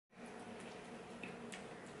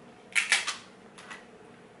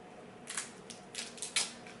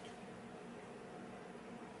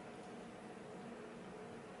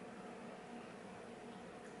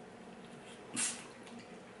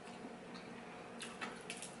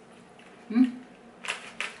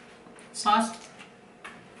Sauce.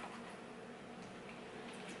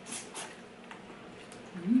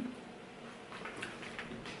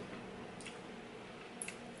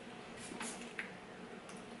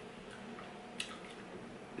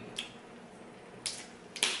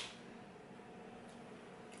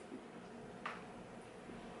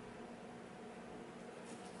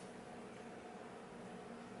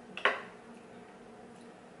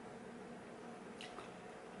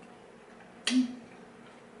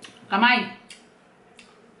 Kamay.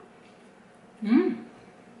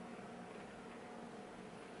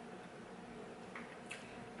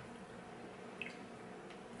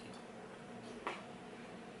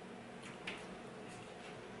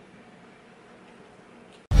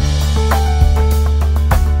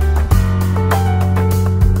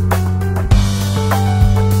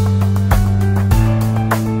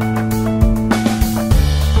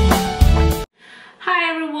 Hi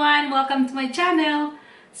everyone, welcome to my channel.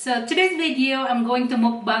 So today's video, I'm going to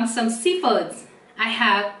mukbang some seafoods. I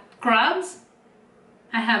have crabs,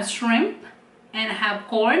 I have shrimp, and I have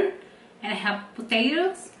corn, and I have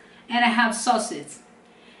potatoes, and I have sausage.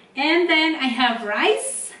 And then I have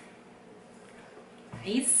rice,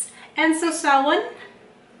 and sausawan.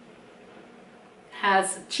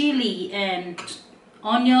 Has chili and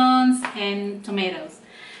onions and tomatoes.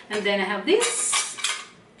 And then I have this.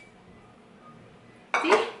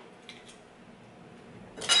 See?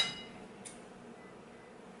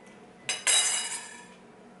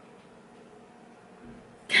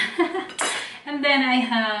 And then I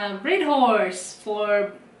have Red Horse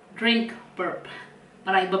for drink burp.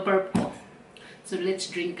 Para iba-burp ko. So let's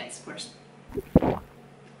drink guys first.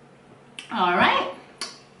 Alright.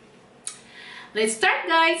 Let's start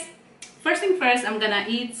guys. First thing first, I'm gonna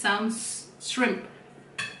eat some shrimp.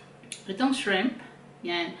 Itong shrimp.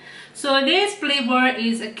 Yan. So this flavor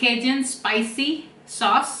is a Cajun spicy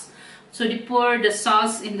sauce. So they pour the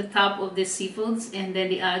sauce in the top of the seafoods and then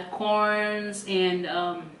they add corns and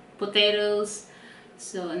potatoes,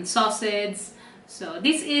 so and sausage. So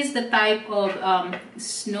this is the type of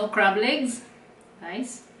snow crab legs,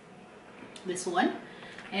 guys. This one,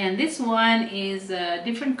 and this one is a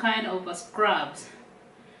different kind of crabs.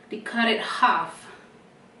 They cut it half.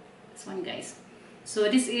 This one, guys. So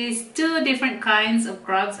this is two different kinds of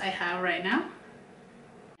crabs I have right now,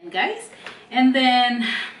 and guys. And then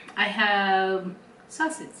I have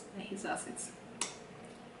sausage. I hate sausage.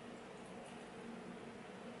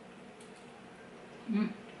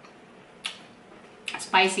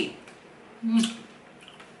 Spicy.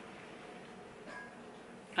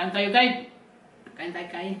 Kain tayo guys. Kain tayo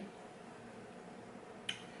kain.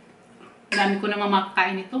 Dami ko naman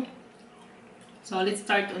makakain ito. So let's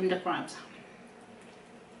start on the crabs.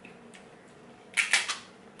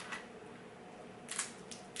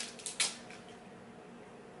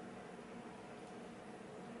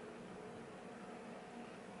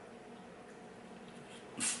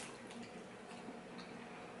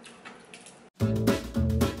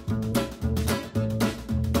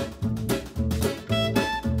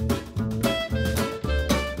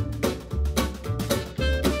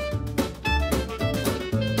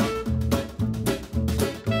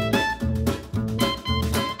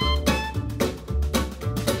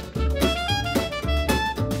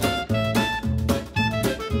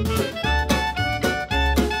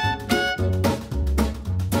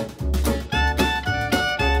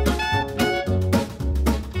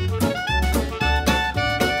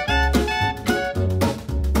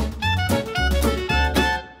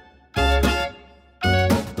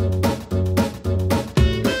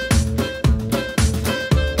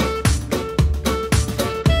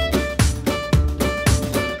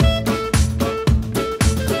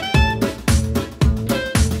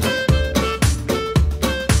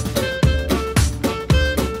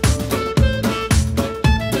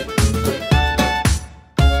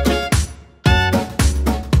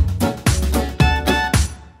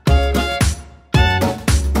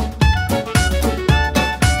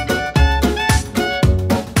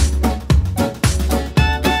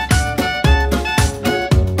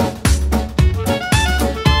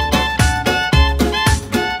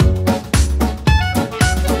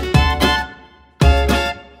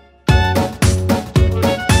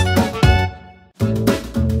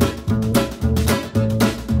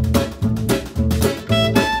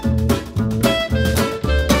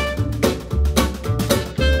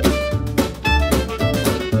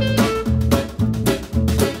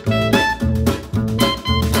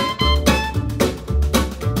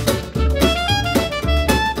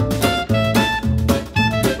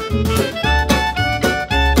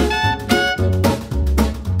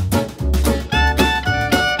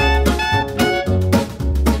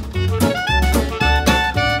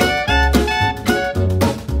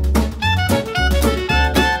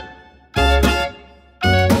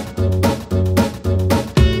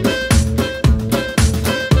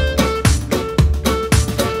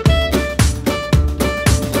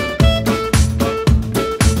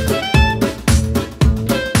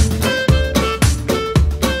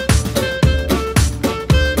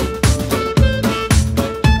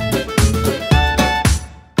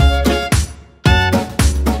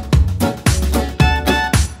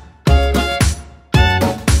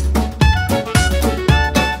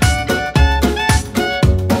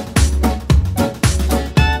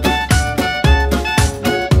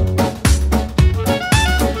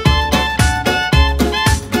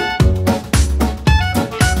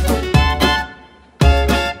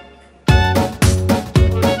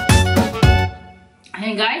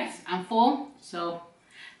 And guys, I'm full. So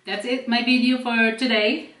that's it, my video for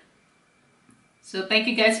today. So thank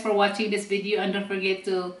you guys for watching this video, and don't forget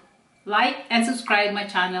to like and subscribe my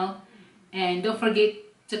channel, and don't forget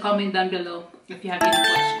to comment down below if you have any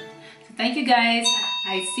questions. So thank you guys.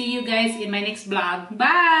 I see you guys in my next vlog.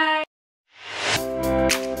 Bye.